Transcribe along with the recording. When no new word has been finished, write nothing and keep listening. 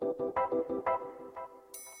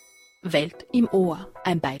Welt im Ohr,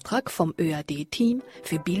 ein Beitrag vom ÖAD-Team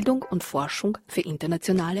für Bildung und Forschung für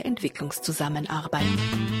internationale Entwicklungszusammenarbeit.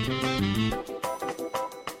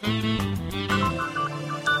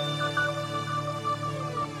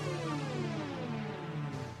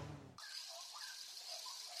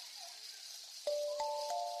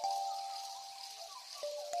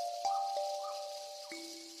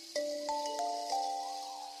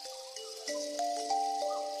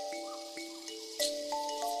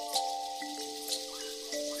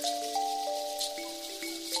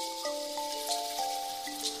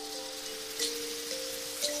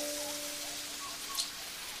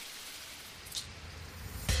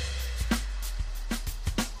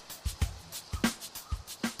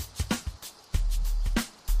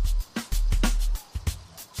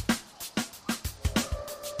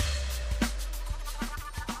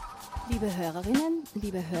 Liebe Hörerinnen,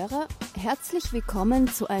 liebe Hörer, herzlich willkommen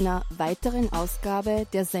zu einer weiteren Ausgabe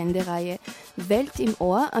der Sendereihe Welt im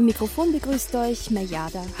Ohr. Am Mikrofon begrüßt euch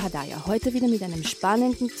Mejada Hadaya. Heute wieder mit einem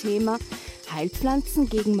spannenden Thema: Heilpflanzen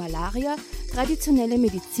gegen Malaria, traditionelle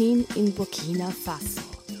Medizin in Burkina Faso.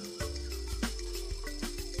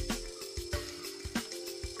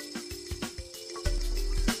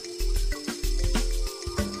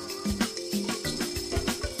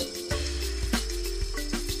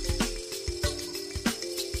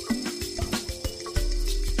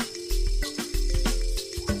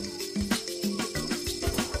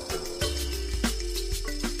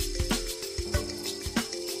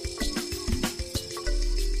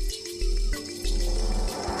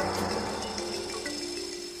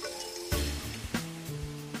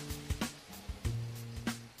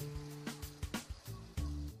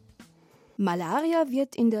 Malaria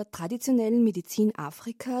wird in der traditionellen Medizin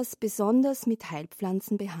Afrikas besonders mit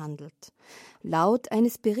Heilpflanzen behandelt. Laut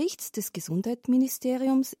eines Berichts des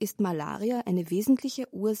Gesundheitsministeriums ist Malaria eine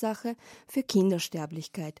wesentliche Ursache für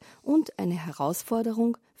Kindersterblichkeit und eine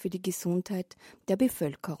Herausforderung für die Gesundheit der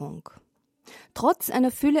Bevölkerung. Trotz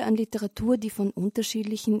einer Fülle an Literatur, die von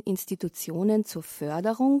unterschiedlichen Institutionen zur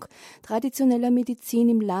Förderung traditioneller Medizin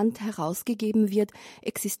im Land herausgegeben wird,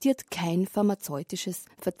 existiert kein pharmazeutisches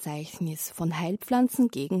Verzeichnis von Heilpflanzen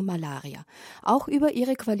gegen Malaria. Auch über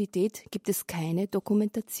ihre Qualität gibt es keine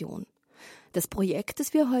Dokumentation. Das Projekt,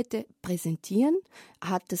 das wir heute präsentieren,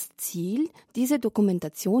 hat das Ziel, diese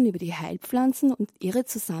Dokumentation über die Heilpflanzen und ihre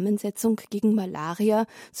Zusammensetzung gegen Malaria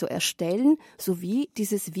zu erstellen, sowie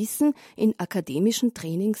dieses Wissen in akademischen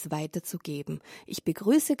Trainings weiterzugeben. Ich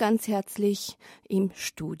begrüße ganz herzlich im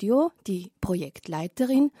Studio die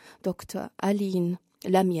Projektleiterin Dr. Aline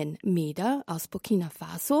Lamien Meda aus Burkina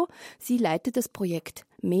Faso. Sie leitet das Projekt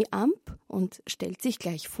MEAMP und stellt sich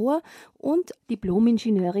gleich vor, und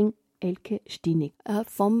Diplom-Ingenieurin Elke Stinnig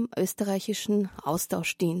vom österreichischen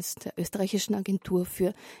Austauschdienst, der österreichischen Agentur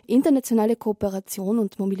für internationale Kooperation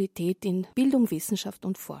und Mobilität in Bildung, Wissenschaft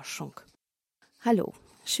und Forschung. Hallo,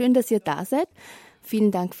 schön, dass ihr da seid. Vielen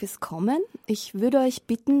Dank fürs Kommen. Ich würde euch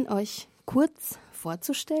bitten, euch kurz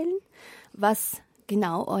vorzustellen, was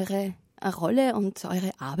genau eure Rolle und eure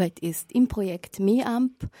Arbeit ist im Projekt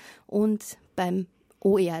MEAMP und beim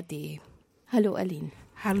OEAD. Hallo, Aline.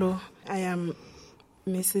 Hallo, I am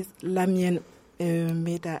Mrs. Lamien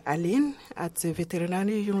Meda Aline at the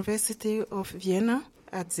Veterinary University of Vienna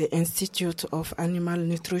at the Institute of Animal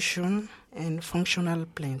Nutrition and Functional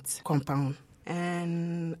Plants Compound.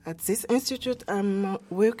 And at this institute, I'm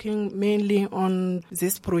working mainly on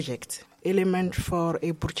this project, Element for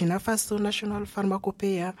a Burkina Faso National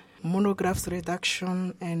Pharmacopoeia, monographs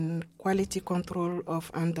reduction and quality control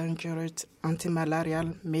of endangered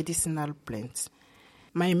anti-malarial medicinal plants.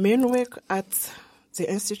 My main work at the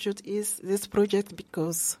institute is this project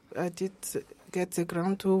because I did get the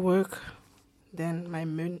grant to work. Then my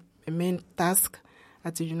main task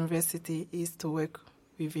at the university is to work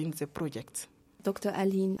within the project. Dr.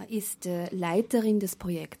 Aline ist Leiterin des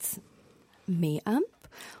Projekts MEAMP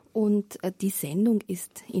und die Sendung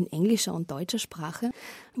ist in englischer und deutscher Sprache.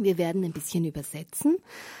 Wir werden ein bisschen übersetzen.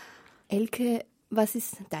 Elke, was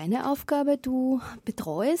ist deine Aufgabe? Du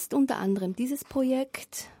betreust unter anderem dieses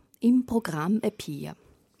Projekt im Programm EPIR.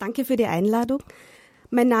 Danke für die Einladung.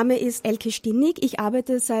 Mein Name ist Elke Stinnig. Ich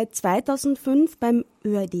arbeite seit 2005 beim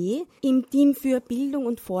ÖAD im Team für Bildung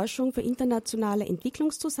und Forschung für internationale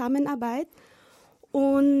Entwicklungszusammenarbeit.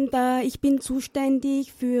 Und ich bin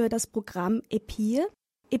zuständig für das Programm EPIR.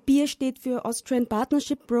 EPIR steht für Austrian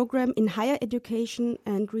Partnership Program in Higher Education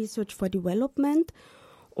and Research for Development.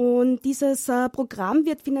 Und dieses Programm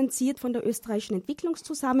wird finanziert von der österreichischen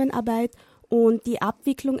Entwicklungszusammenarbeit und die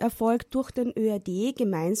Abwicklung erfolgt durch den ÖAD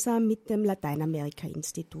gemeinsam mit dem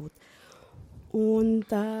Lateinamerika-Institut. Und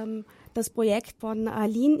das Projekt von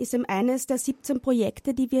Aline ist eben eines der 17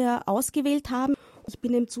 Projekte, die wir ausgewählt haben. Ich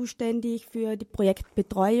bin eben zuständig für die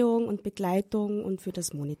Projektbetreuung und Begleitung und für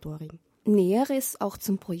das Monitoring. Näheres auch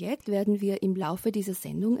zum Projekt werden wir im Laufe dieser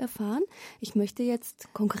Sendung erfahren. Ich möchte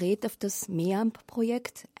jetzt konkret auf das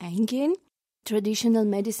MEAMP-Projekt eingehen. Traditional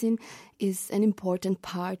medicine is an important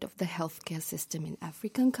part of the healthcare system in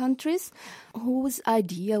African countries. Whose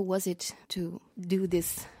idea was it to do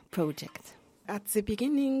this project? At the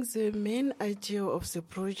beginning, the main idea of the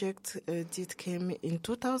project did came in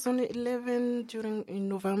 2011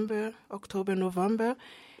 in October, November.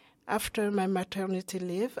 After my maternity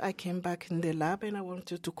leave, I came back in the lab and I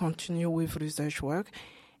wanted to continue with research work.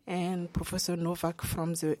 And Professor Novak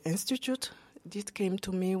from the institute did came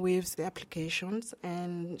to me with the applications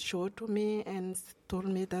and showed to me and told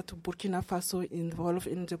me that Burkina Faso involved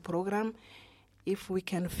in the program if we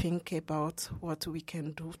can think about what we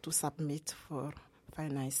can do to submit for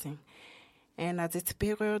financing. And at that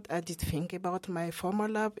period, I did think about my former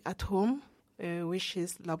lab at home, which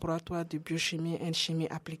is Laboratoire de Biochimie and Chimie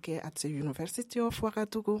Appliquée at the University of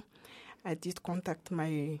Ouagadougou. I did contact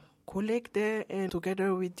my colleague there, and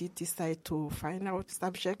together we did decide to find out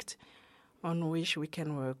subject on which we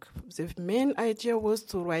can work. The main idea was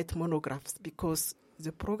to write monographs because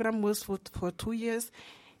the program was for 2 years,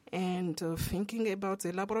 and thinking about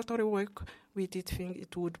the laboratory work, we did think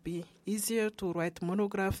it would be easier to write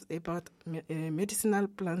monographs about medicinal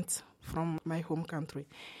plants from my home country.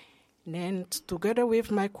 Then together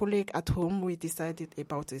with my colleague at home, we decided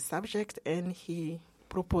about the subject, and he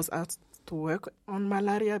proposed us to work on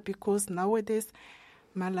malaria because nowadays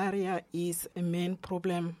malaria is a main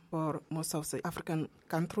problem for most of the African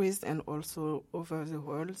countries and also over the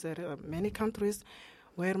world. There are many countries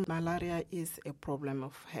where malaria is a problem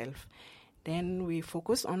of health. Then we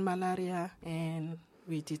focused on malaria and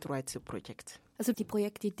we did write the project. Also die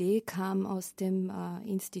Projektidee kam aus dem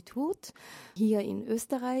Institut hier in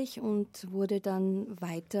Österreich und wurde dann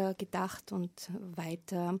weiter gedacht und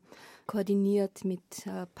weiter koordiniert mit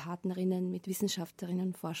Partnerinnen, mit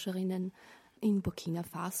Wissenschaftlerinnen, Forscherinnen in Burkina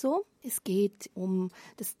Faso. Es geht um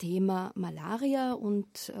das Thema Malaria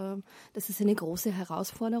und dass es eine große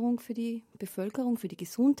Herausforderung für die Bevölkerung, für die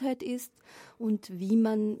Gesundheit ist und wie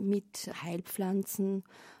man mit Heilpflanzen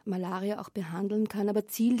Malaria auch behandeln kann. Aber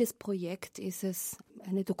Ziel des Projekts ist es,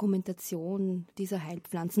 eine Dokumentation dieser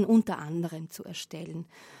Heilpflanzen unter anderem zu erstellen.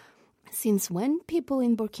 Since when people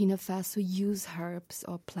in Burkina Faso use herbs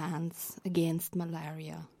or plants against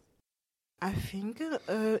malaria? I think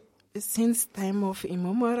since time of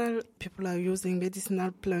immemorial, people are using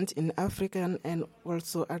medicinal plants in Africa and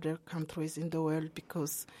also other countries in the world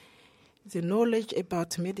because the knowledge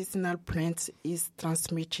about medicinal plants is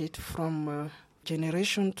transmitted from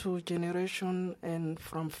generation to generation and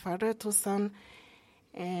from father to son.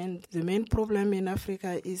 And the main problem in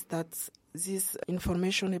Africa is that this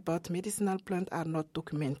information about medicinal plants are not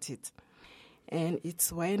documented. And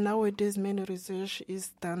it's why nowadays many research is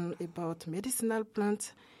done about medicinal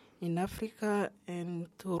plants in Africa and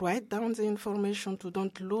to write down the information to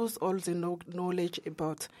don't lose all the knowledge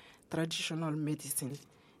about traditional medicine.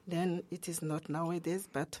 Then it is not nowadays,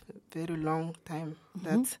 but very long time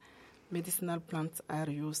that medicinal plants are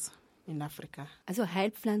used in Africa. Also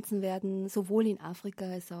Heilpflanzen werden sowohl in Afrika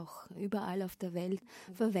als auch überall auf der Welt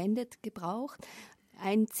verwendet, gebraucht.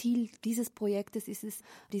 Ein Ziel dieses Projektes ist es,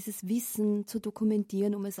 dieses Wissen zu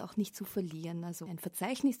dokumentieren, um es auch nicht zu verlieren. Also ein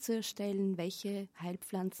Verzeichnis zu erstellen, welche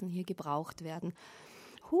Heilpflanzen hier gebraucht werden.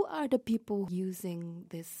 Who are the people using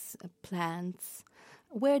these plants?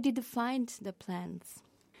 Where did you find the plants?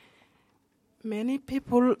 Many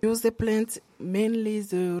people use the plants, mainly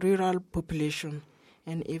the rural population.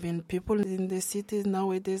 And even people in the cities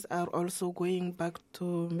nowadays are also going back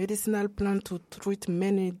to medicinal plants to treat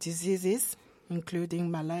many diseases, including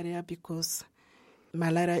malaria, because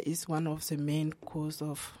malaria is one of the main cause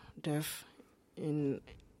of death in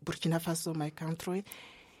Burkina Faso, my country.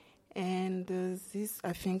 And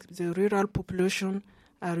I think the rural population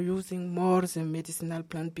are using more the medicinal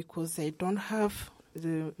plant because they don't have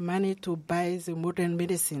the money to buy the modern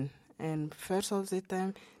medicine. And first of the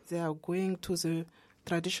time, they are going to the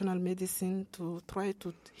traditional medicine to try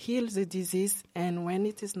to heal the disease. And when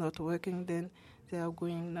it is not working, then they are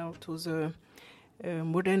going now to the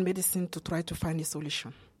modern medicine to try to find a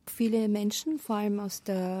solution. viele Menschen, vor allem aus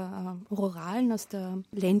der ruralen, aus der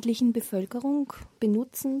ländlichen Bevölkerung,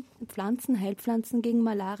 benutzen Pflanzen, Heilpflanzen gegen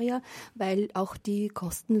Malaria, weil auch die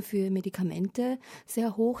Kosten für Medikamente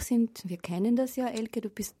sehr hoch sind. Wir kennen das ja, Elke, du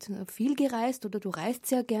bist viel gereist oder du reist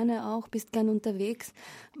sehr gerne auch, bist gern unterwegs.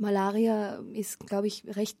 Malaria ist, glaube ich,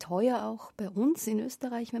 recht teuer auch bei uns in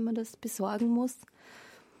Österreich, wenn man das besorgen muss.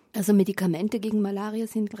 Also Medikamente gegen Malaria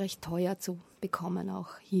sind recht teuer zu bekommen,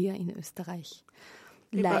 auch hier in Österreich.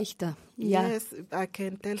 Leichter. Yes, I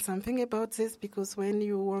can tell something about this because when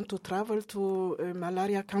you want to travel to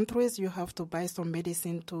malaria countries, you have to buy some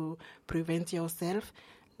medicine to prevent yourself.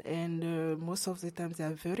 And most of the time they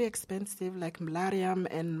are very expensive, like Malarium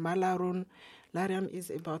and Malarone. Malarium is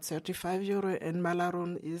about 35 euro and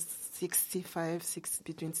Malarone is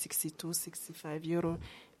between 62, 65 euro.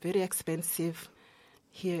 Very expensive.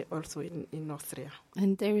 Here also in Austria.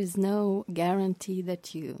 And there is no guarantee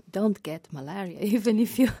that you don't get malaria, even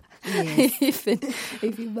if you Yes.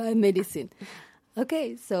 if you buy medicine.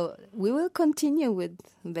 Okay, so we will continue with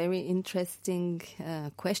very interesting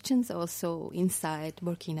questions also inside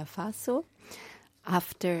Burkina Faso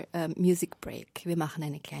after a music break. Wir machen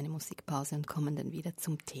eine kleine Musikpause und kommen dann wieder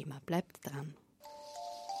zum Thema. Bleibt dran.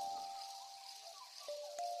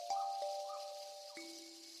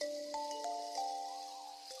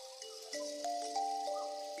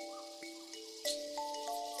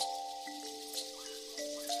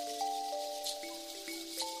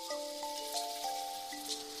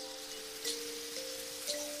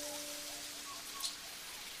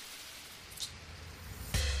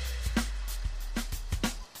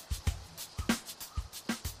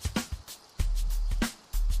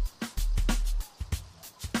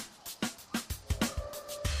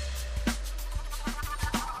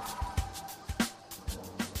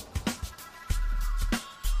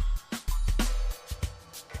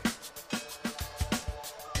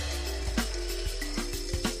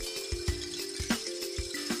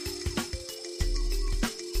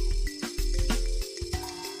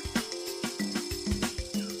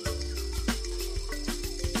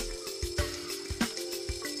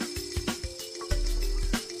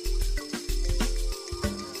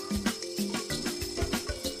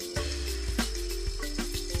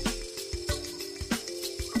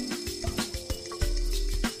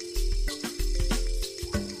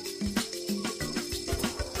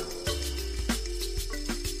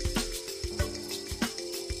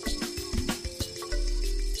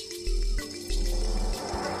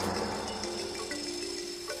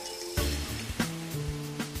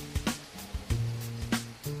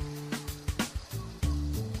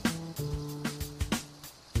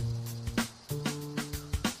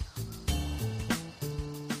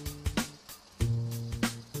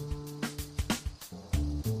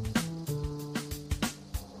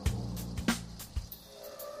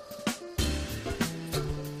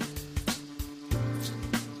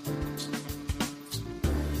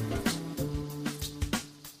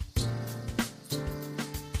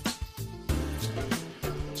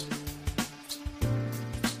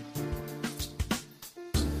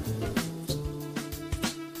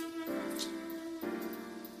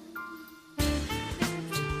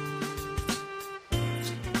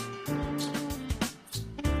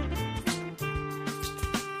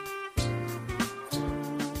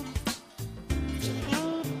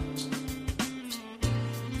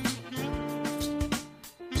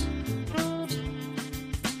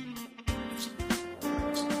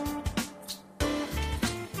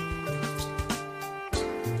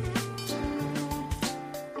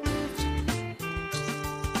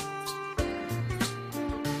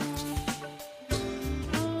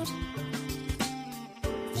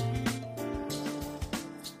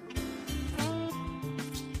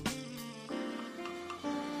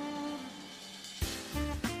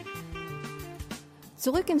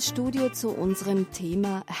 Zurück ins Studio zu unserem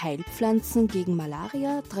Thema Heilpflanzen gegen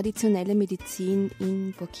Malaria, traditionelle Medizin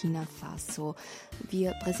in Burkina Faso.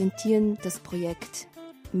 Wir präsentieren das Projekt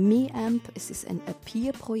MEAMP. Es ist ein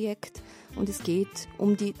Peer-Projekt und es geht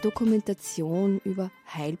um die Dokumentation über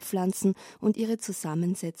Heilpflanzen und ihre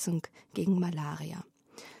Zusammensetzung gegen Malaria.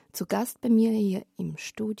 Zu Gast bei mir hier im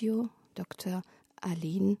Studio Dr.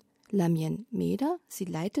 Aline Lamien-Meder. Sie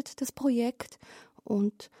leitet das Projekt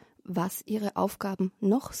und was ihre Aufgaben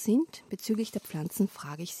noch sind bezüglich der Pflanzen,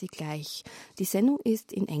 frage ich sie gleich. Die Sendung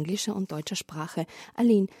ist in englischer und deutscher Sprache.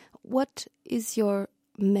 Aline, what is your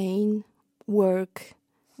main work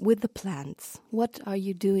with the plants? What are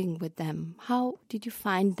you doing with them? How did you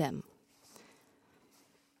find them?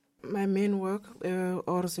 My main work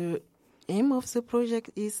or the aim of the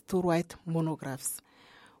project is to write monographs.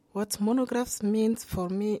 What monographs means for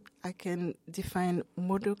me, I can define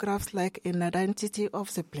monographs like an identity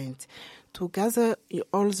of the plant, to gather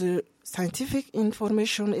all the scientific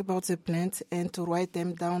information about the plant and to write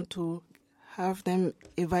them down to have them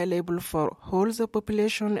available for all the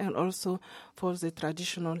population and also for the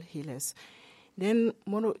traditional healers. Then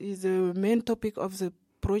the main topic of the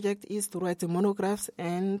project is to write the monographs,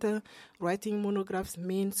 and writing monographs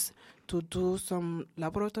means to do some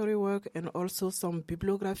laboratory work and also some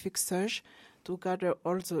bibliographic search to gather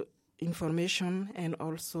all the information and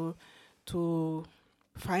also to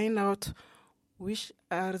find out which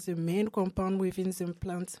are the main compounds within the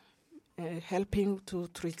plant helping to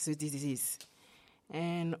treat the disease.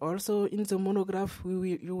 And also in the monograph,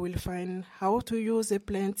 you will find how to use the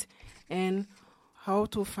plant and how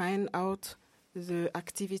to find out the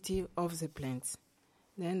activity of the plant.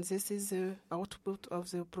 Then this is the output of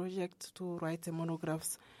the project to write the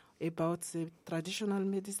monographs about the traditional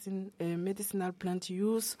medicinal plant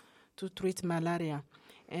use to treat malaria.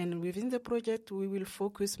 And within the project, we will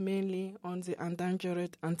focus mainly on the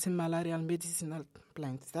endangered anti-malarial medicinal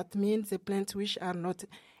plants. That means the plants which are not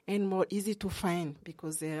any more easy to find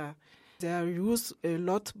because they are used a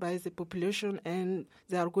lot by the population and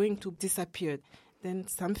they are going to disappear. Then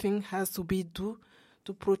something has to be done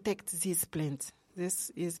to protect these plants.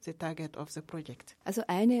 This is the target of the project. Also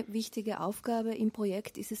eine wichtige Aufgabe im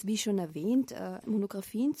Projekt ist es, wie schon erwähnt,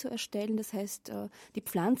 Monographien zu erstellen, das heißt, die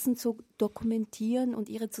Pflanzen zu dokumentieren und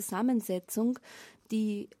ihre Zusammensetzung,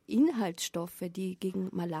 die Inhaltsstoffe, die gegen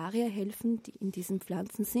Malaria helfen, die in diesen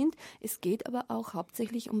Pflanzen sind. Es geht aber auch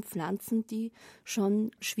hauptsächlich um Pflanzen, die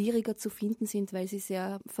schon schwieriger zu finden sind, weil sie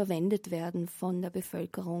sehr verwendet werden von der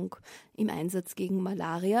Bevölkerung im Einsatz gegen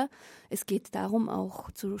Malaria. Es geht darum auch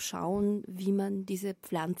zu schauen, wie man diese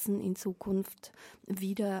Pflanzen in Zukunft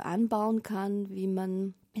wieder anbauen kann, wie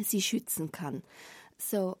man sie schützen kann.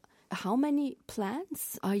 So, how many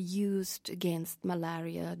plants are used against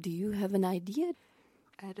malaria? Do you have an idea?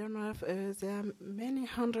 I don't know if there are many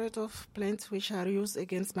hundreds of plants which are used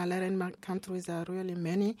against malaria in my countries. There are really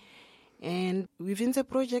many. And within the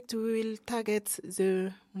project, we will target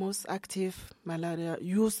the most active anti-malarial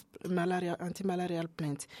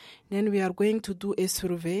plants. Then we are going to do a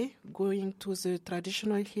survey, going to the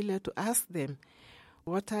traditional healer to ask them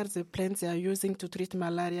what are the plants they are using to treat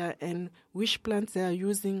malaria and which plants they are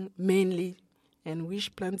using mainly and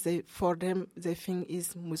which plants for them they think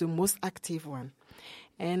is the most active one.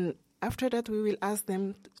 And after that, we will ask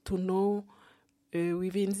them to know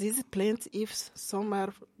within these plants if some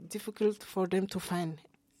are difficult for them to find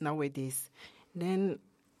nowadays. Then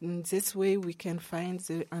in this way, we can find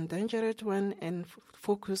the endangered one and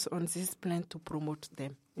focus on this plant to promote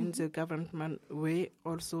them in the government way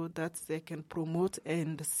also that they can promote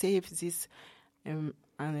and save these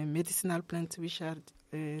medicinal plants which are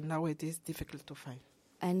nowadays difficult to find.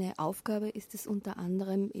 Eine Aufgabe ist es unter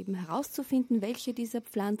anderem eben herauszufinden, welche dieser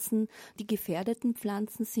Pflanzen die gefährdeten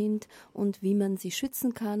Pflanzen sind und wie man sie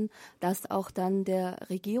schützen kann, das auch dann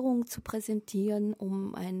der Regierung zu präsentieren,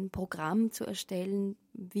 um ein Programm zu erstellen,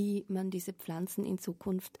 wie man diese Pflanzen in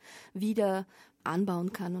Zukunft wieder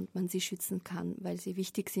anbauen kann und man sie schützen kann, weil sie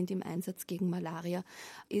wichtig sind im Einsatz gegen Malaria.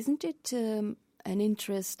 Isn't it an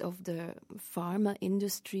interest of the pharma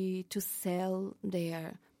industry to sell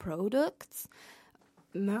their products?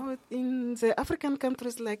 Now, in the African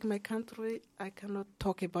countries like my country, I cannot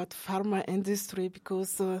talk about pharma industry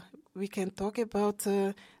because we can talk about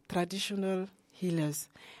traditional healers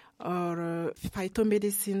or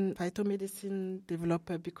phytomedicine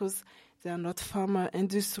developer because they are not pharma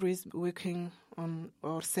industries working on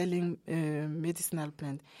or selling medicinal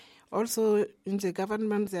plants. Also, in the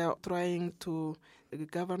government, they are trying to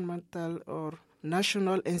governmental or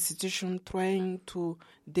national institution trying to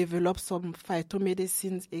develop some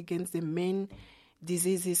phytomedicines against the main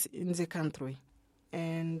diseases in the country.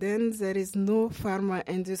 And then there is no pharma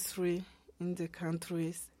industry in the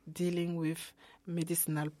countries dealing with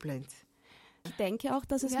medicinal plants. Ich denke auch,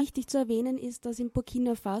 dass es wichtig zu erwähnen ist, dass in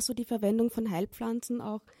Burkina Faso die Verwendung von Heilpflanzen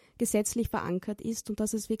auch gesetzlich verankert ist und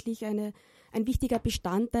dass es wirklich ein wichtiger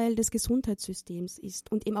Bestandteil des Gesundheitssystems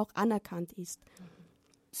ist und eben auch anerkannt ist.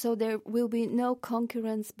 So there will be no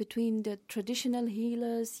concurrence between the traditional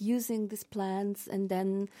healers using these plants and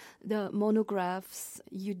then the monographs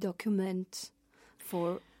you document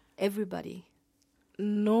for everybody.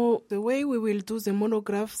 No, the way we will do the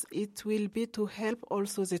monographs, it will be to help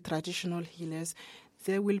also the traditional healers.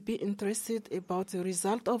 They will be interested about the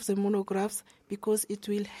result of the monographs because it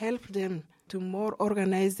will help them to more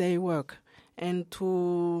organize their work and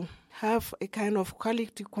to have a kind of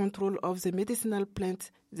quality control of the medicinal plants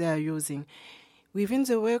they are using. Within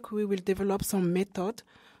the work, we will develop some method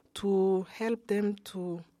to help them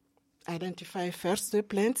to identify first the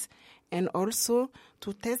plants and also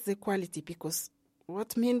to test the quality, because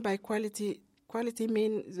what mean by quality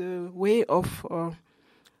means the way of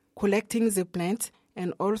collecting the plant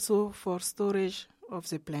and also for storage of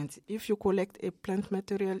the plant. If you collect a plant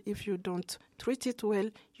material, if you don't treat it well,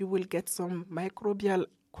 you will get some microbial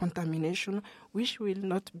contamination, which will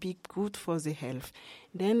not be good for the health.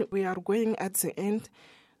 Then we are going at the end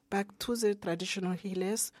back to the traditional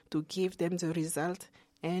healers to give them the result,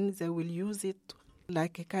 and they will use it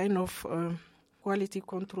like a kind of quality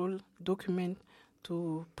control document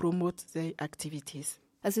to promote their activities.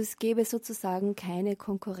 Also es gäbe sozusagen keine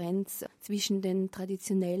Konkurrenz zwischen den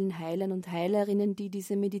traditionellen Heilern und Heilerinnen, die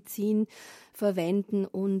diese Medizin verwenden,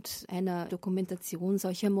 und einer Dokumentation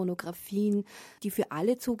solcher Monographien, die für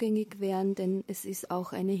alle zugänglich wären, denn es ist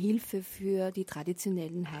auch eine Hilfe für die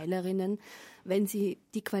traditionellen Heilerinnen, wenn sie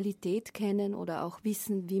die Qualität kennen oder auch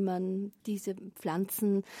wissen, wie man diese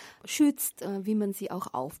Pflanzen schützt, wie man sie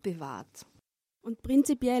auch aufbewahrt. Und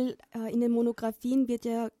prinzipiell in den Monographien wird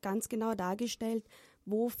ja ganz genau dargestellt,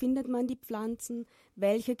 wo findet man die Pflanzen,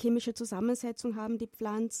 welche chemische Zusammensetzung haben die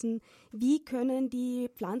Pflanzen, wie können die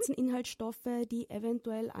Pflanzeninhaltsstoffe, die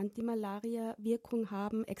eventuell Antimalaria-Wirkung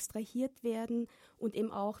haben, extrahiert werden und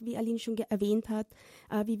eben auch, wie Aline schon erwähnt hat,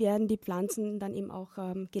 wie werden die Pflanzen dann eben auch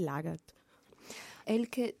gelagert.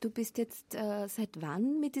 Elke, du bist jetzt seit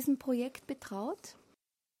wann mit diesem Projekt betraut?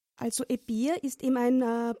 Also EPIR ist eben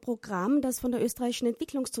ein Programm, das von der österreichischen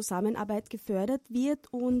Entwicklungszusammenarbeit gefördert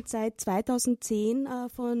wird und seit 2010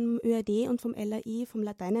 vom ÖAD und vom LAI, vom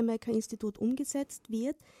Lateinamerika-Institut, umgesetzt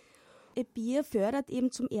wird. EPIR fördert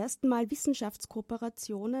eben zum ersten Mal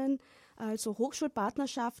Wissenschaftskooperationen, also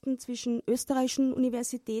Hochschulpartnerschaften zwischen österreichischen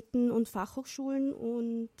Universitäten und Fachhochschulen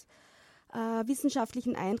und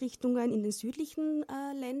wissenschaftlichen Einrichtungen in den südlichen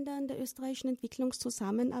Ländern der österreichischen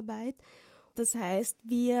Entwicklungszusammenarbeit. Das heißt,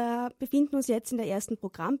 wir befinden uns jetzt in der ersten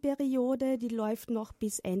Programmperiode, die läuft noch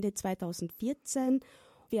bis Ende 2014.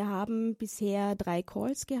 Wir haben bisher 3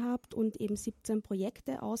 Calls gehabt und eben 17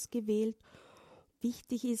 Projekte ausgewählt.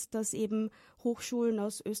 Wichtig ist, dass eben Hochschulen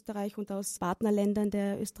aus Österreich und aus Partnerländern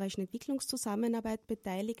der österreichischen Entwicklungszusammenarbeit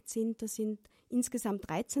beteiligt sind. Das sind insgesamt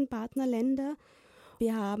 13 Partnerländer.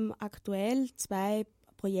 Wir haben aktuell 2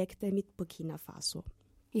 Projekte mit Burkina Faso.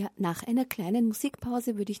 Ja, nach einer kleinen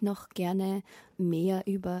Musikpause würde ich noch gerne mehr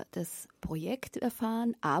über das Projekt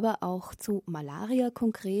erfahren, aber auch zu Malaria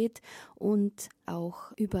konkret und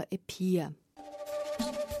auch über EPIR.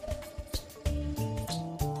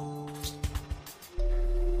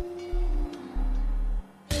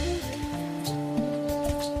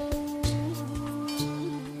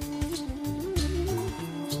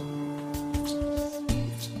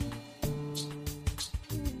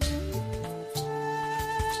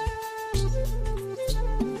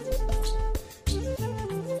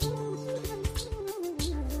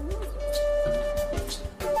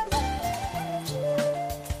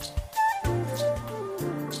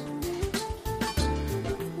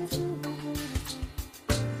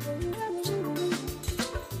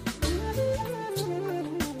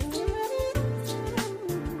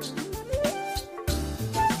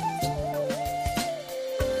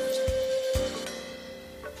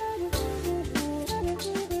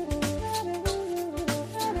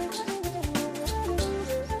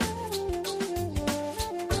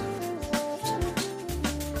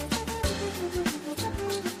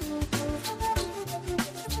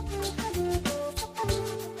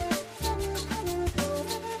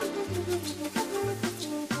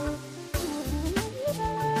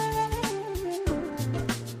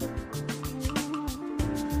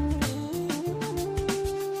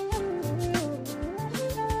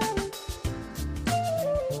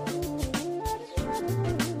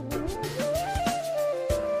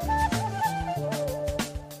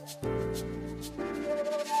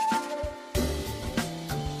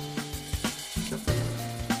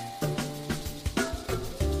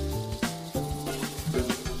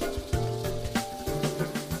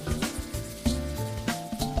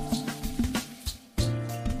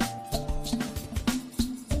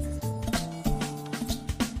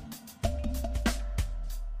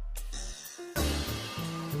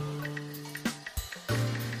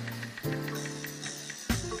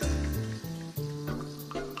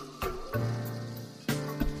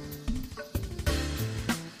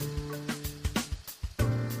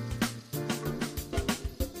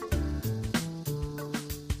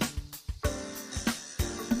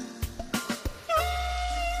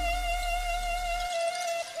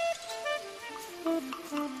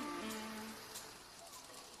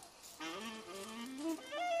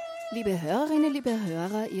 Liebe Hörerinnen, liebe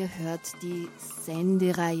Hörer, ihr hört die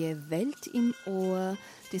Sendereihe Welt im Ohr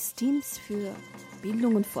des Teams für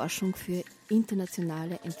Bildung und Forschung für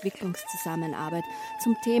internationale Entwicklungszusammenarbeit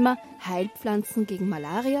zum Thema Heilpflanzen gegen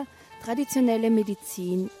Malaria, traditionelle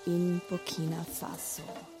Medizin in Burkina Faso.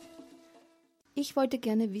 Ich wollte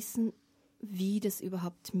gerne wissen, wie das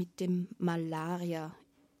überhaupt mit dem Malaria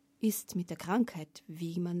ist, mit der Krankheit,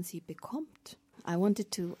 wie man sie bekommt. I wanted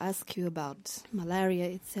to ask you about malaria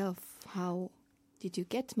itself. How did you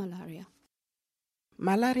get malaria?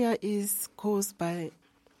 Malaria is caused by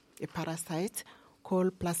a parasite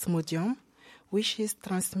called Plasmodium, which is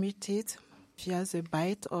transmitted via the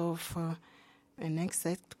bite of an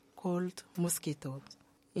insect called mosquito.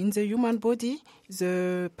 In the human body,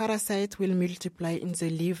 the parasite will multiply in the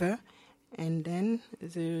liver, and then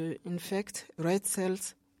the infect red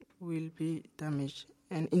cells will be damaged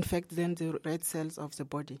and infect then the red cells of the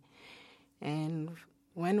body. And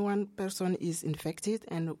when one person is infected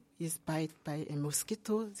and is bitten by a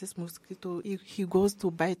mosquito, this mosquito, if he goes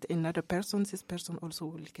to bite another person, this person also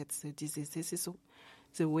will get the disease. This is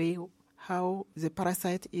the way how the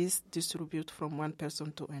parasite is distributed from one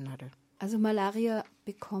person to another. Also Malaria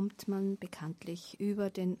bekommt man bekanntlich über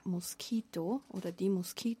den Moskito oder die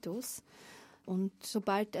Moskitos. Und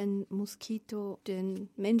sobald ein Moskito den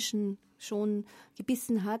Menschen schon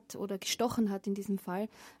gebissen hat oder gestochen hat in diesem Fall,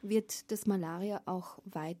 wird das Malaria auch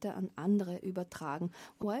weiter an andere übertragen.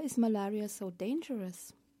 Why is malaria so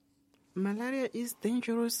dangerous? Malaria is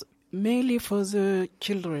dangerous mainly for the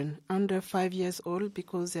children under 5 years old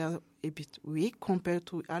because they are a bit weak compared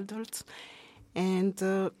to adults. And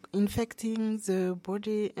infecting the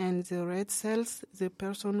body and the red cells, the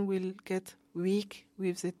person will get weak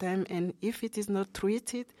with the time. And if it is not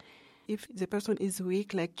treated, if the person is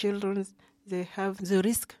weak, like children, they have the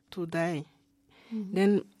risk to die. Mm-hmm.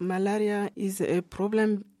 Then malaria is a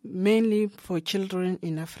problem mainly for children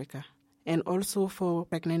in Africa and also for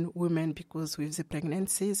pregnant women, because with the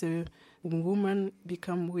pregnancy, the woman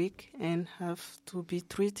become weak and have to be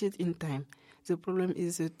treated in time. The problem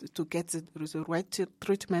is to get the right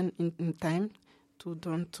treatment in time to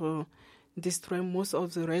don't destroy most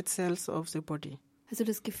of the red cells of the body. Also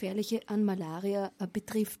das Gefährliche an Malaria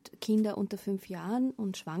betrifft Kinder unter 5 Jahren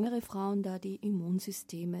und schwangere Frauen, da die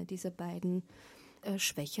Immunsysteme dieser beiden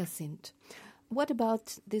schwächer sind. What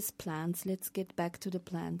about these plants? Let's get back to the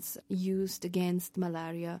plants used against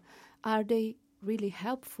malaria. Are they really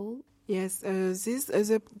helpful? Yes, this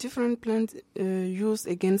is a different plant used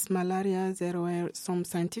against malaria. There were some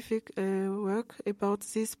scientific work about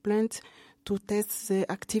this plant to test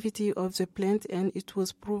the activity of the plant, and it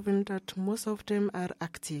was proven that most of them are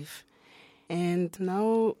active. And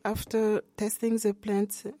now, after testing the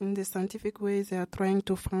plant in the scientific way, they are trying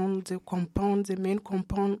to find the main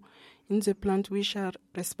compound in the plant which are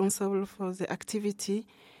responsible for the activity.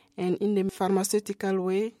 And in the pharmaceutical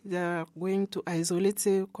way, they are going to isolate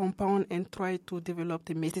the compound and try to develop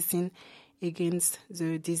the medicine against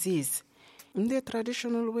the disease. In the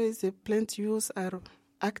traditional way, the plant use are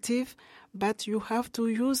active, but you have to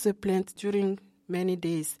use the plant during many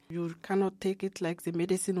days. You cannot take it like the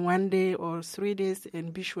medicine 1 day or 3 days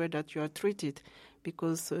and be sure that you are treated,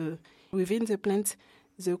 because within the plant,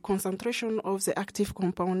 the concentration of the active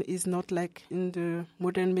compound is not like in the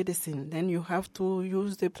modern medicine. Then you have to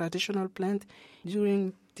use the traditional plant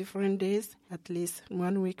during different days, at least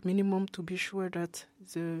 1 week minimum, to be sure that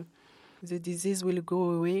the disease will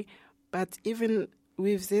go away. But even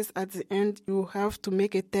with this, at the end, you have to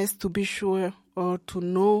make a test to be sure or to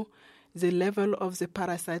know the level of the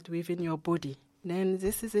parasite within your body. Then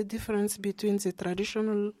this is a difference between the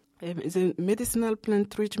traditional the medicinal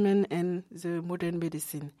plant treatment and the modern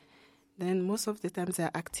medicine. Then most of the time they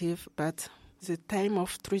are active, but the time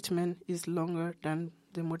of treatment is longer than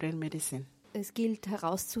the modern medicine. Es gilt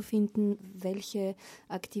herauszufinden, welche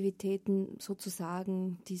Aktivitäten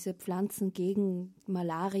sozusagen diese Pflanzen gegen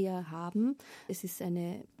Malaria haben. Es ist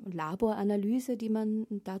eine Laboranalyse, die man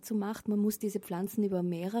dazu macht. Man muss diese Pflanzen über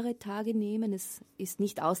mehrere Tage nehmen. Es ist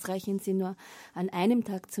nicht ausreichend, sie nur an einem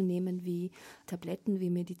Tag zu nehmen wie Tabletten, wie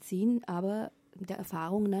Medizin, aber der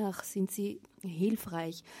Erfahrung nach sind sie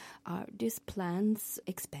hilfreich. Are these plants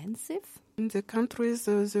expensive? In the countries,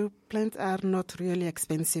 the plants are not really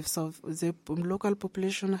expensive. So the local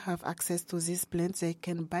population have access to these plants. They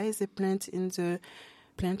can buy the plant in the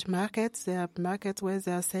plant markets. There are markets where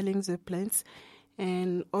they are selling the plants.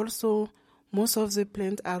 And also, most of the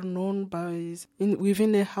plants are known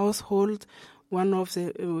within a household. One of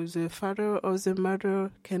the father or the mother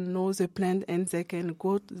can know the plant, and they can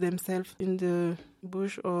go themselves in the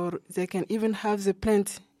bush, or they can even have the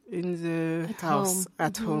plant in the house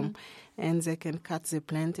at home. and they can cut the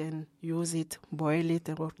plant and use it, boil it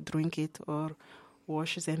or drink it or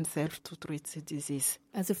wash themselves to treat the disease.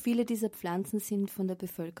 Also viele dieser Pflanzen sind von der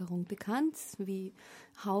Bevölkerung bekannt. Wie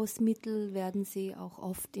Hausmittel werden sie auch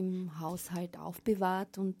oft im Haushalt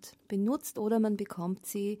aufbewahrt und benutzt oder man bekommt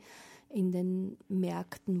sie in den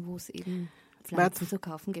Märkten, wo es eben Pflanzen zu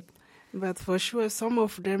kaufen gibt. But for sure, some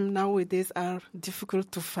of them nowadays are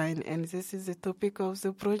difficult to find. And this is the topic of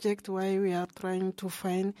the project, why we are trying to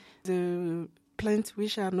find the plants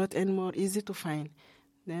which are not anymore easy to find.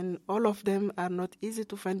 Then all of them are not easy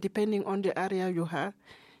to find depending on the area you have.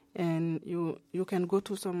 And you can go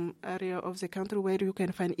to some area of the country where you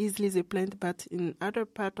can find easily the plant, but in other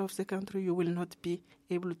part of the country you will not be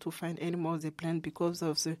able to find anymore the plant because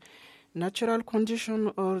of the natural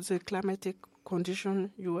condition or the climatic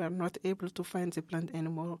condition. You are not able to find the plant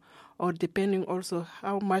anymore, or depending also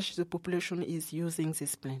how much the population is using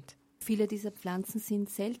this plant. Viele dieser Pflanzen sind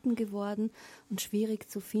selten geworden und schwierig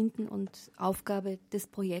zu finden und Aufgabe des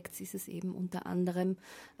Projekts ist es eben unter anderem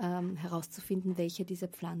herauszufinden, welche dieser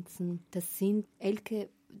Pflanzen das sind. Elke,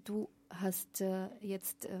 du hast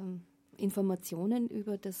jetzt Informationen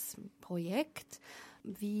über das Projekt.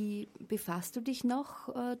 Wie befasst du dich noch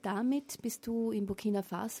damit? Bist du in Burkina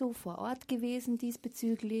Faso vor Ort gewesen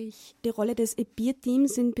diesbezüglich? Die Rolle des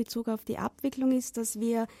EBIR-Teams in Bezug auf die Abwicklung ist, dass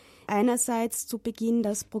wir einerseits zu Beginn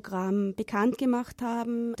das Programm bekannt gemacht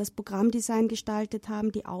haben, das Programmdesign gestaltet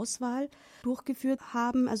haben, die Auswahl durchgeführt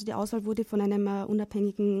haben. Also die Auswahl wurde von einem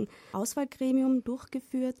unabhängigen Auswahlgremium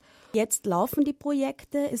durchgeführt. Jetzt laufen die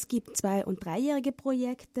Projekte. Es gibt 2- und 3-jährige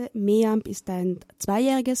Projekte. MEAMP ist ein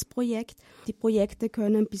 2-jähriges Projekt. Die Projekte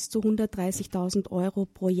können bis zu 130.000 €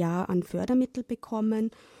 pro Jahr an Fördermittel bekommen,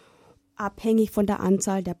 abhängig von der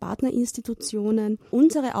Anzahl der Partnerinstitutionen.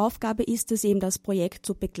 Unsere Aufgabe ist es eben, das Projekt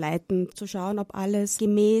zu begleiten, zu schauen, ob alles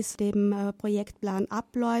gemäß dem Projektplan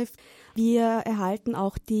abläuft. Wir erhalten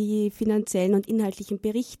auch die finanziellen und inhaltlichen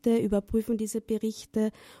Berichte, überprüfen diese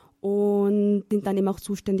Berichte und sind dann eben auch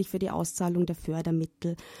zuständig für die Auszahlung der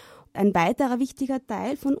Fördermittel. Ein weiterer wichtiger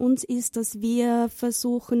Teil von uns ist, dass wir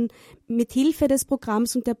versuchen, mit Hilfe des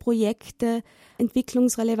Programms und der Projekte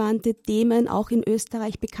entwicklungsrelevante Themen auch in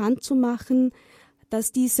Österreich bekannt zu machen,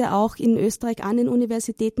 dass diese auch in Österreich an den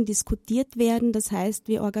Universitäten diskutiert werden. Das heißt,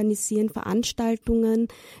 wir organisieren Veranstaltungen.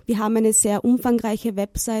 Wir haben eine sehr umfangreiche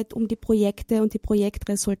Website, um die Projekte und die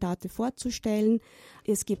Projektresultate vorzustellen.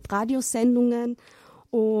 Es gibt Radiosendungen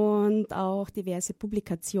und auch diverse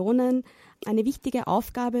Publikationen. Eine wichtige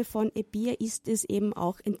Aufgabe von EBIR ist es eben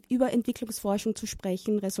auch, über Entwicklungsforschung zu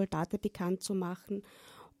sprechen, Resultate bekannt zu machen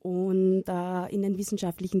und in den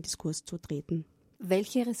wissenschaftlichen Diskurs zu treten.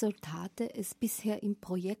 Welche Resultate es bisher im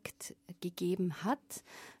Projekt gegeben hat,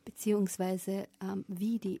 beziehungsweise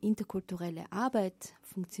wie die interkulturelle Arbeit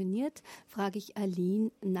funktioniert, frage ich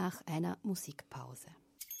Aline nach einer Musikpause.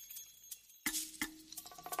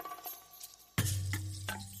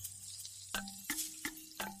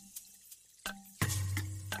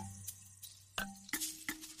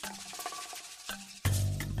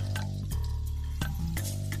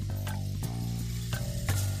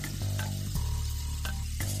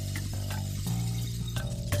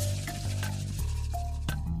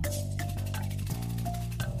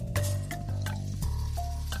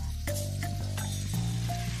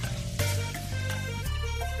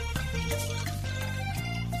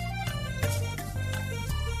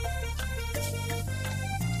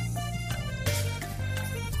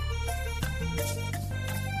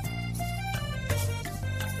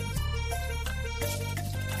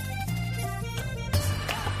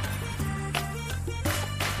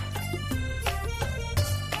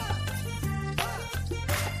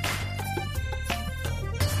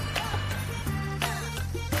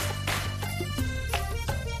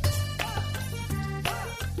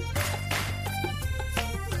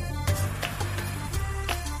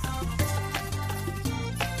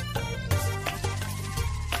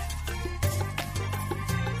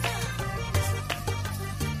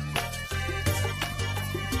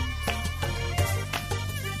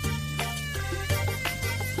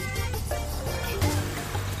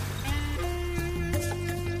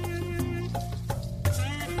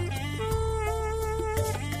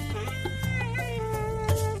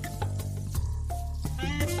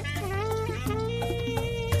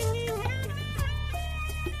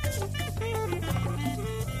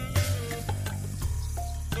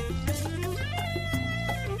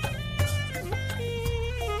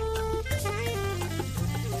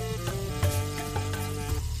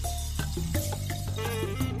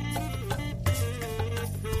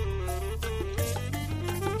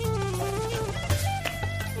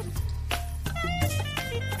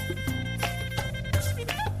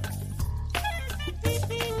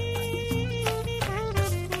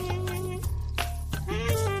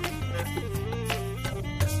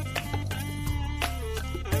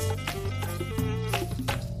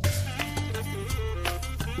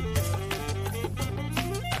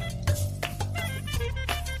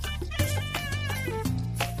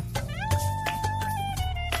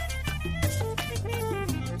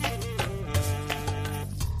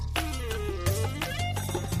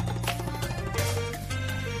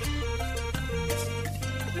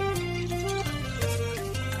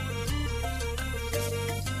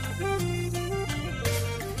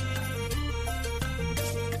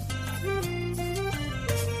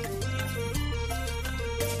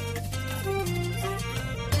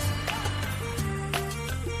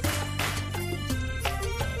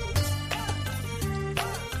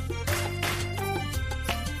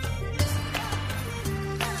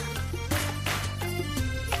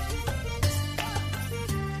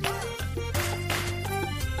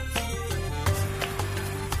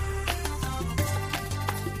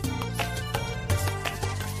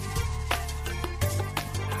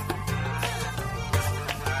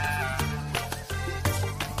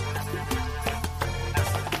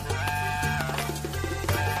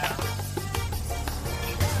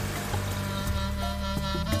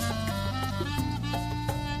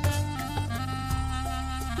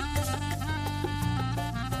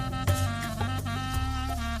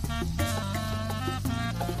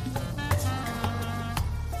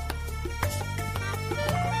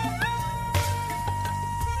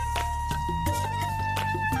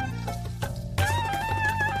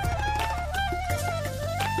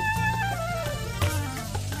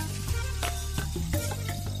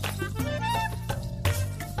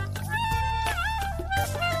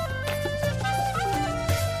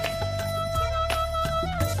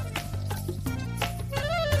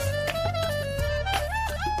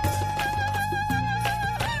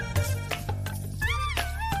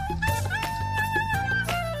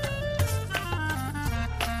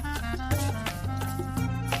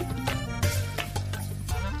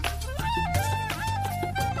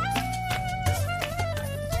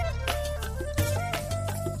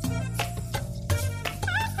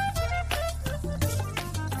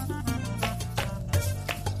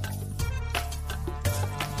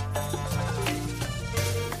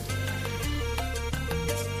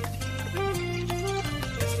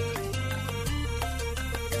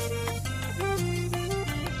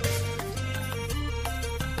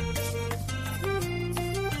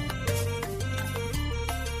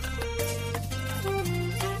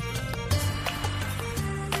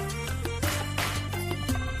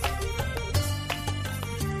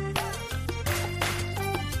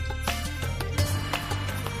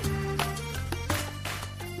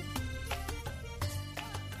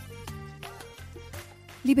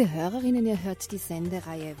 Liebe Hörerinnen, ihr hört die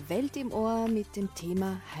Sendereihe Welt im Ohr mit dem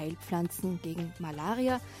Thema Heilpflanzen gegen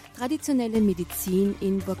Malaria, traditionelle Medizin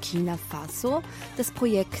in Burkina Faso. Das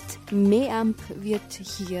Projekt MEAMP wird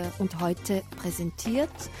hier und heute präsentiert.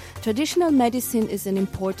 Traditional medicine is an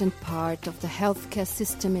important part of the healthcare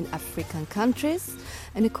system in African countries.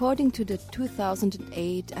 And according to the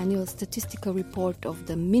 2008 annual statistical report of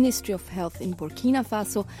the Ministry of Health in Burkina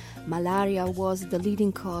Faso, malaria was the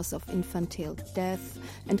leading cause of infantile death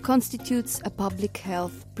and constitutes a public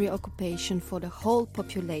health preoccupation for the whole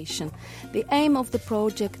population. The aim of the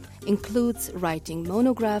project includes writing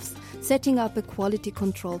monographs, setting up a quality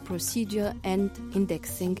control procedure, and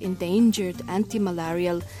indexing endangered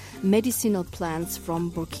anti-malarial medicinal plants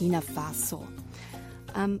from Burkina Faso.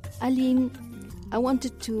 Aline, I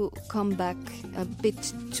wanted to come back a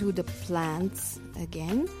bit to the plants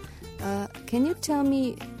again. Can you tell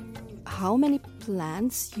me how many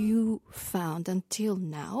plants you found until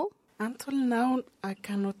now? Until now, I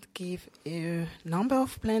cannot give a number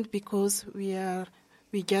of plants because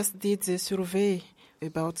we just did the survey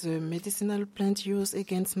about the medicinal plant use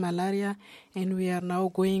against malaria, and we are now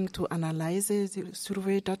going to analyze the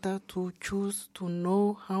survey data to choose to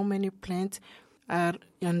know how many plants are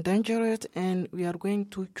endangered, and we are going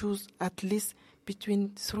to choose at least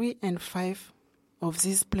between 3 and 5 of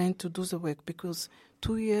these plants to do the work, because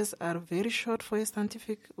 2 years are very short for a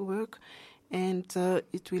scientific work, and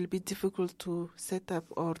it will be difficult to set up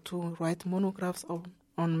or to write monographs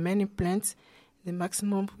on many plants. The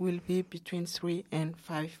maximum will be between 3 and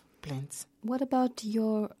 5 plants. What about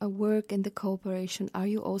your work and the cooperation? Are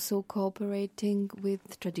you also cooperating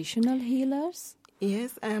with traditional healers?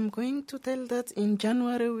 Yes, I am going to tell that in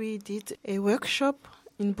January we did a workshop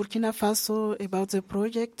in Burkina Faso about the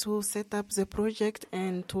project, to set up the project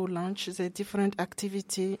and to launch the different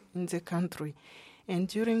activity in the country. And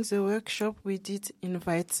during the workshop, we did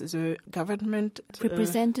invite the government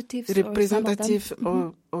representative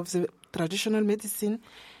of the traditional medicine,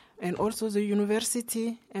 and also the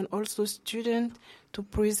university, and also students, to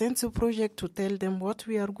present the project, to tell them what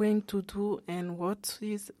we are going to do and what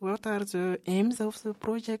are the aims of the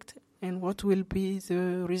project and what will be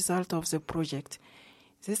the result of the project.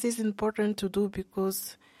 This is important to do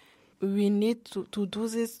because we need to do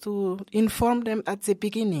this to inform them at the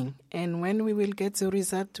beginning. And when we will get the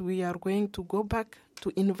result, we are going to go back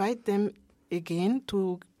to invite them again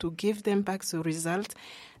to give them back the result,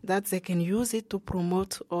 that they can use it to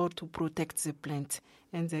promote or to protect the plant.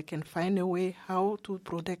 And they can find a way how to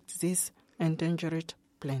protect this endangered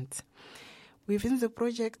plant. Within the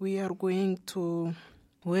project, we are going to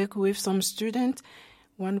work with some students,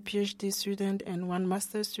 one PhD student and one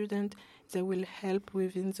master student. They will help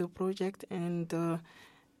within the project, and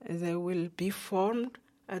they will be formed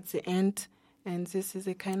at the end. And this is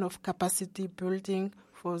a kind of capacity building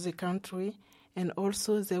for the country. And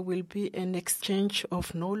also there will be an exchange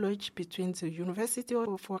of knowledge between the University of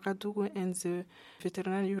Ouagadougou and the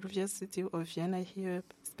Veterinary University of Vienna here,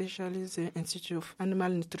 especially the Institute of Animal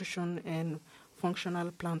Nutrition and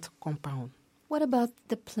Functional Plant Compound. What about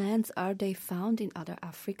the plants? Are they found in other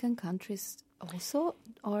African countries also,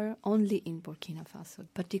 or only in Burkina Faso?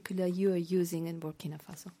 Particularly you are using in Burkina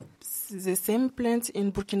Faso. The same plants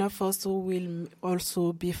in Burkina Faso will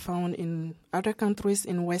also be found in other countries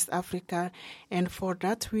in West Africa, and for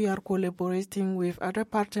that we are collaborating with other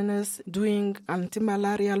partners doing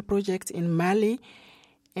anti-malarial projects in Mali.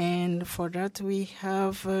 And for that we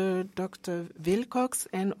have Dr. Wilcox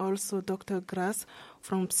and also Dr. Grass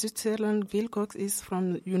from Switzerland. Wilcox is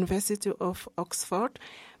from the University of Oxford,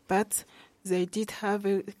 but they did have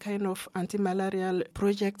a kind of anti-malarial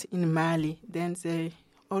project in Mali. Then they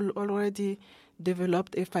already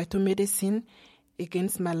developed a phytomedicine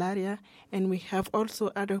against malaria. And we have also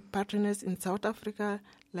other partners in South Africa,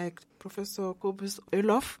 like Professor Kobus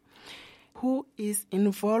Elof, who is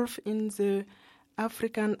involved in the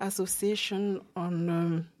African Association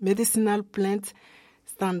on Medicinal Plant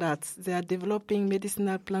Standards. They are developing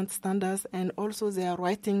medicinal plant standards, and also they are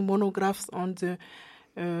writing monographs on the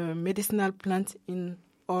medicinal plants in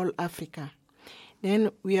all Africa.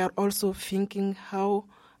 Then we are also thinking how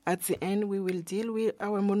at the end we will deal with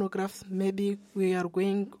our monographs. Maybe we are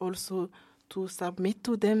going also to submit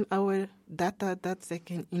to them our data that they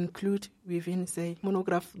can include within the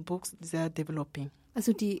monograph books they are developing.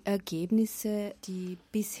 Also die Ergebnisse, die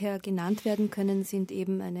bisher genannt werden können, sind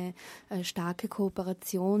eben eine starke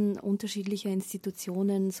Kooperation unterschiedlicher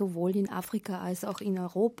Institutionen, sowohl in Afrika als auch in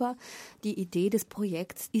Europa. Die Idee des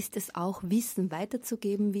Projekts ist es auch, Wissen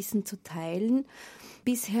weiterzugeben, Wissen zu teilen.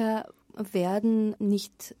 Bisher werden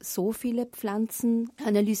nicht so viele Pflanzen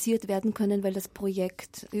analysiert werden können, weil das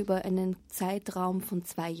Projekt über einen Zeitraum von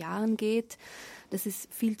 2 Jahren geht. Das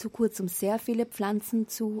ist viel zu kurz, um sehr viele Pflanzen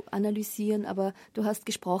zu analysieren, aber du hast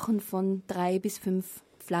gesprochen von 3 bis 5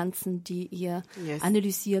 Pflanzen, die ihr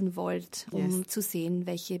analysieren wollt, um zu sehen,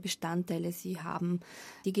 welche Bestandteile sie haben,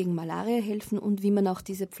 die gegen Malaria helfen und wie man auch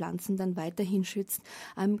diese Pflanzen dann weiterhin schützt.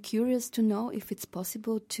 I'm curious to know if it's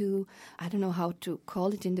possible to, I don't know how to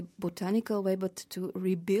call it in the botanical way, but to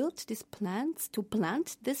rebuild these plants, to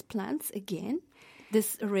plant these plants again,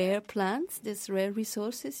 these rare plants, these rare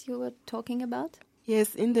resources you were talking about?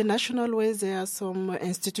 Yes, in the national way, there are some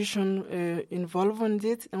institutions involved on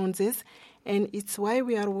this, and it's why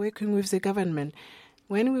we are working with the government.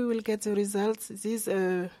 When we will get the results, this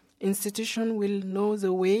institution will know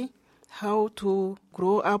the way how to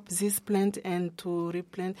grow up this plant and to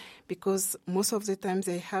replant, because most of the time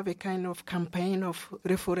they have a kind of campaign of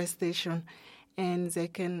reforestation, and they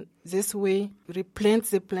can this way replant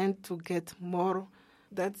the plant to get more,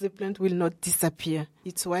 that the plant will not disappear.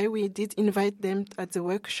 It's why we did invite them at the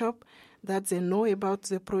workshop, that they know about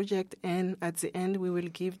the project, and at the end we will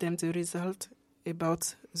give them the result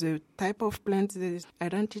about the type of plant, the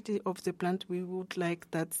identity of the plant we would like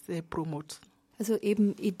that they promote. Also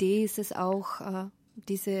eben Idee ist es auch,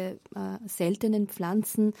 diese seltenen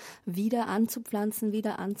Pflanzen wieder anzupflanzen,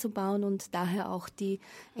 wieder anzubauen und daher auch die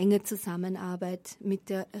enge Zusammenarbeit mit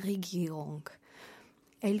der Regierung.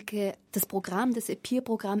 Elke, das Programm, das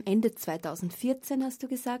EPIR-Programm endet 2014, hast du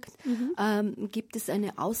gesagt. Gibt es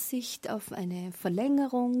eine Aussicht auf eine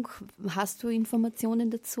Verlängerung? Hast du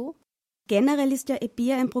Informationen dazu? Generell ist ja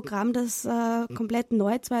EPIR ein Programm, das komplett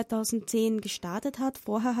neu 2010 gestartet hat.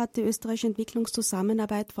 Vorher hat die österreichische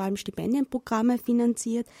Entwicklungszusammenarbeit vor allem Stipendienprogramme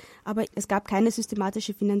finanziert, aber es gab keine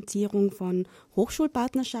systematische Finanzierung von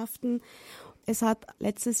Hochschulpartnerschaften. Es hat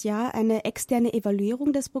letztes Jahr eine externe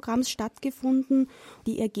Evaluierung des Programms stattgefunden.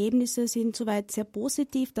 Die Ergebnisse sind soweit sehr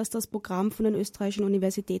positiv, dass das Programm von den österreichischen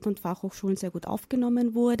Universitäten und Fachhochschulen sehr gut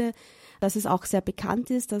aufgenommen wurde, dass es auch sehr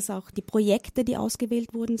bekannt ist, dass auch die Projekte, die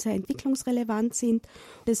ausgewählt wurden, sehr entwicklungsrelevant sind.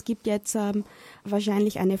 Es gibt jetzt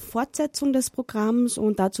wahrscheinlich eine Fortsetzung des Programms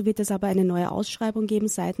und dazu wird es aber eine neue Ausschreibung geben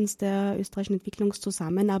seitens der österreichischen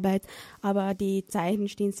Entwicklungszusammenarbeit. Aber die Zeichen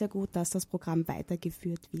stehen sehr gut, dass das Programm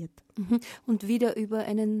weitergeführt wird. Und wieder über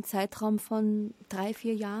einen Zeitraum von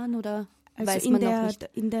 3-4 Jahren oder also weiß man noch nicht?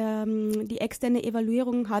 Die externe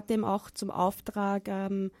Evaluierung hat eben auch zum Auftrag,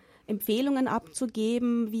 Empfehlungen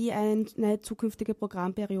abzugeben, wie eine zukünftige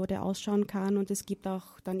Programmperiode ausschauen kann. Und es gibt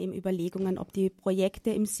auch dann eben Überlegungen, ob die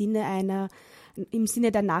Projekte im Sinne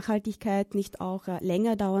der Nachhaltigkeit nicht auch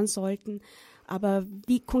länger dauern sollten. Aber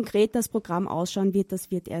wie konkret das Programm ausschauen wird,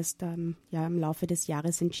 das wird erst im Laufe des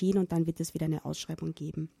Jahres entschieden und dann wird es wieder eine Ausschreibung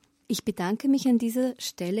geben. Ich bedanke mich an dieser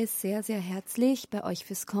Stelle sehr, sehr herzlich bei euch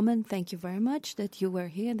fürs Kommen. Thank you very much that you were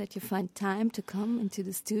here, that you find time to come into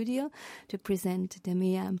the studio to present the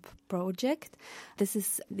MEAMP project. This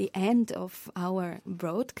is the end of our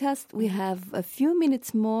broadcast. We have a few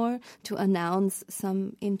minutes more to announce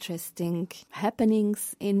some interesting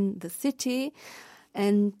happenings in the city.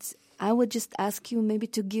 And I would just ask you maybe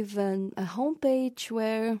to give a homepage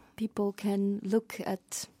where people can look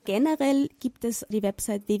at. Generell gibt es die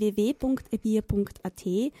Website www.epir.at.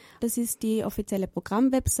 Das ist die offizielle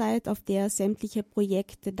Programmwebsite, auf der sämtliche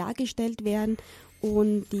Projekte dargestellt werden.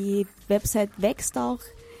 Und die Website wächst auch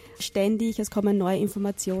ständig. Es kommen neue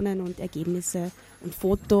Informationen und Ergebnisse und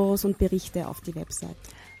Fotos und Berichte auf die Website.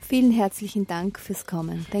 Vielen herzlichen Dank fürs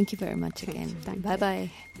Kommen. Thank you very much again. Bye bye.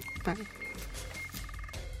 Bye.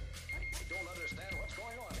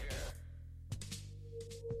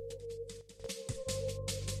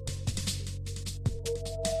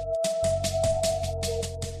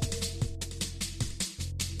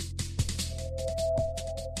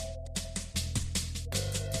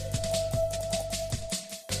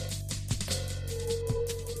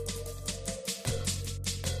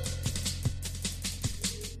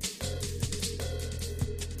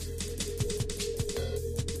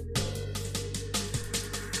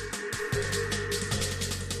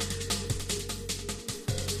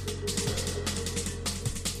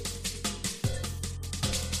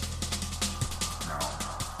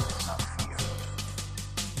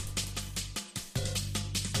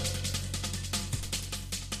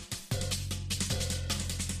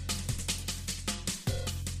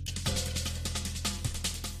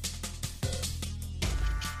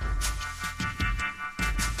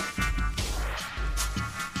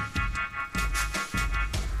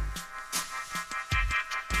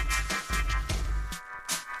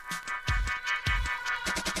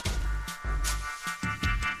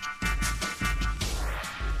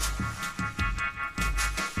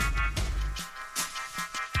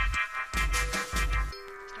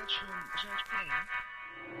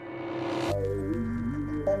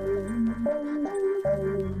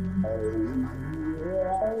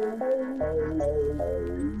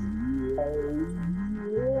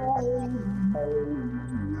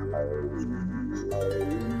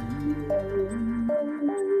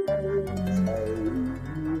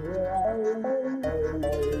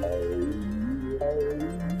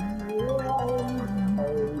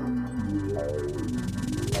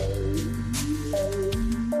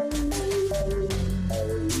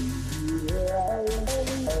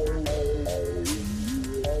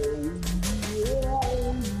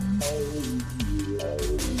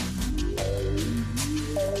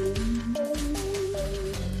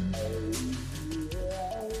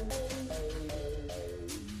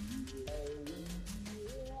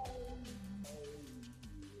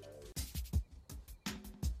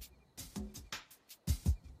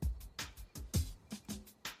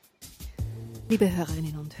 Liebe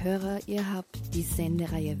Hörerinnen und Hörer, ihr habt die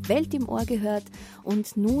Sendereihe Welt im Ohr gehört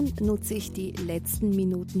und nun nutze ich die letzten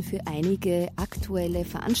Minuten für einige aktuelle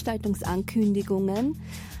Veranstaltungsankündigungen.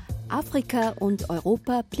 Afrika und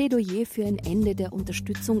Europa, Plädoyer für ein Ende der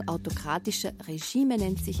Unterstützung autokratischer Regime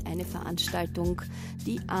nennt sich eine Veranstaltung,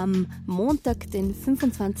 die am Montag, den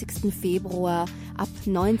 25. Februar ab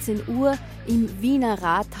 19 Uhr im Wiener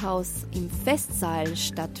Rathaus im Festsaal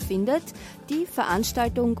stattfindet. Die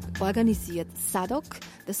Veranstaltung organisiert SADC,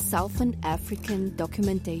 das Southern African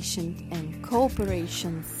Documentation and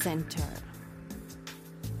Cooperation Center.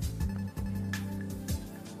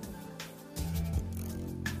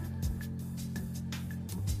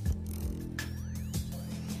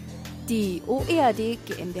 Die OEAD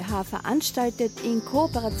GmbH veranstaltet in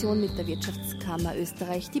Kooperation mit der Wirtschaftskammer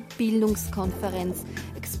Österreich die Bildungskonferenz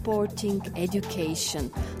Exporting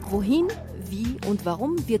Education. Wohin, wie und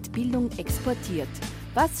warum wird Bildung exportiert?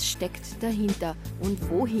 Was steckt dahinter und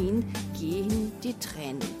wohin gehen die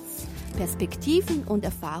Trends? Perspektiven und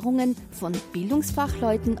Erfahrungen von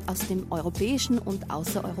Bildungsfachleuten aus dem europäischen und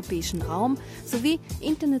außereuropäischen Raum sowie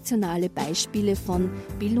internationale Beispiele von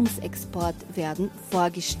Bildungsexport werden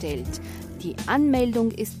vorgestellt. Die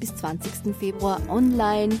Anmeldung ist bis 20. Februar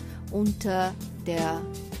online unter der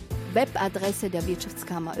Webadresse der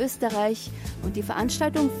Wirtschaftskammer Österreich und die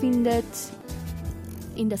Veranstaltung findet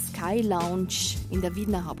in der Sky Lounge in der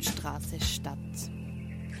Wiener Hauptstraße statt.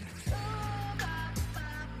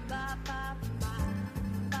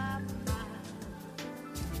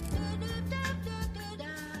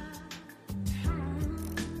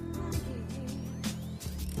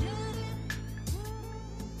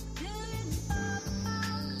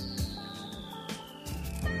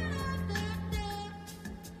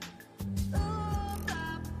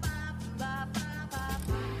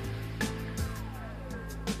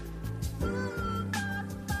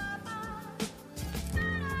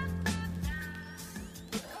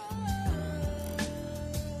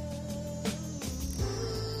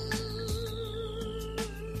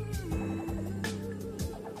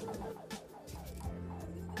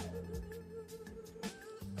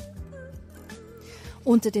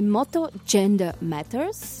 Unter dem Motto Gender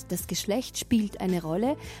Matters, das Geschlecht spielt eine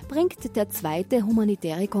Rolle, bringt der zweite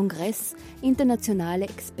humanitäre Kongress internationale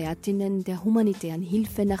Expertinnen der humanitären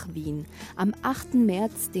Hilfe nach Wien. Am 8.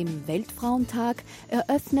 März, dem Weltfrauentag,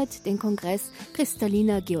 eröffnet den Kongress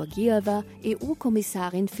Kristalina Georgieva,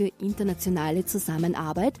 EU-Kommissarin für internationale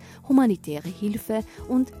Zusammenarbeit, humanitäre Hilfe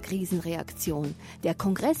und Krisenreaktion. Der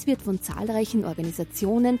Kongress wird von zahlreichen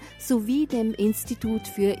Organisationen sowie dem Institut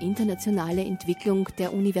für internationale Entwicklung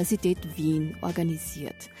der Universität Wien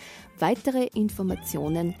organisiert. Weitere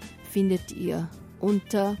Informationen findet ihr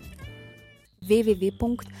unter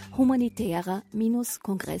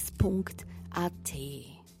www.humanitärer-kongress.at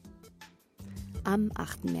am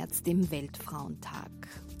 8. März, dem Weltfrauentag.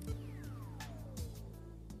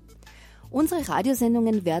 Unsere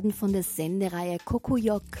Radiosendungen werden von der Sendereihe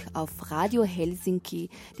Kokojok auf Radio Helsinki,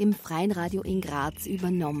 dem Freien Radio in Graz,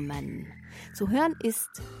 übernommen. Zu hören ist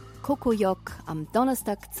Kokojok am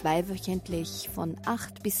Donnerstag zweiwöchentlich von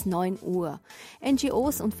 8 bis 9 Uhr.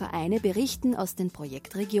 NGOs und Vereine berichten aus den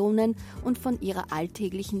Projektregionen und von ihrer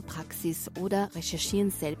alltäglichen Praxis oder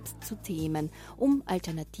recherchieren selbst zu Themen, um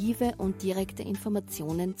alternative und direkte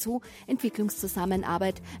Informationen zu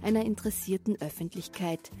Entwicklungszusammenarbeit einer interessierten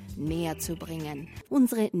Öffentlichkeit näher zu bringen.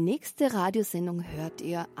 Unsere nächste Radiosendung hört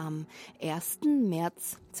ihr am 1.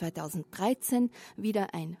 März 2013,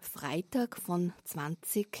 wieder ein Freitag von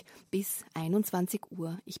 20 bis 21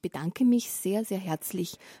 Uhr. Ich bedanke mich sehr, sehr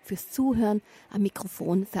herzlich fürs Zuhören. Am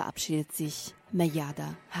Mikrofon verabschiedet sich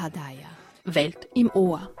Mejada Hadaya. Welt im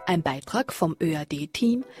Ohr, ein Beitrag vom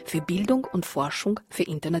ÖAD-Team für Bildung und Forschung für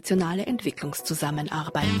internationale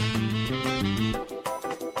Entwicklungszusammenarbeit.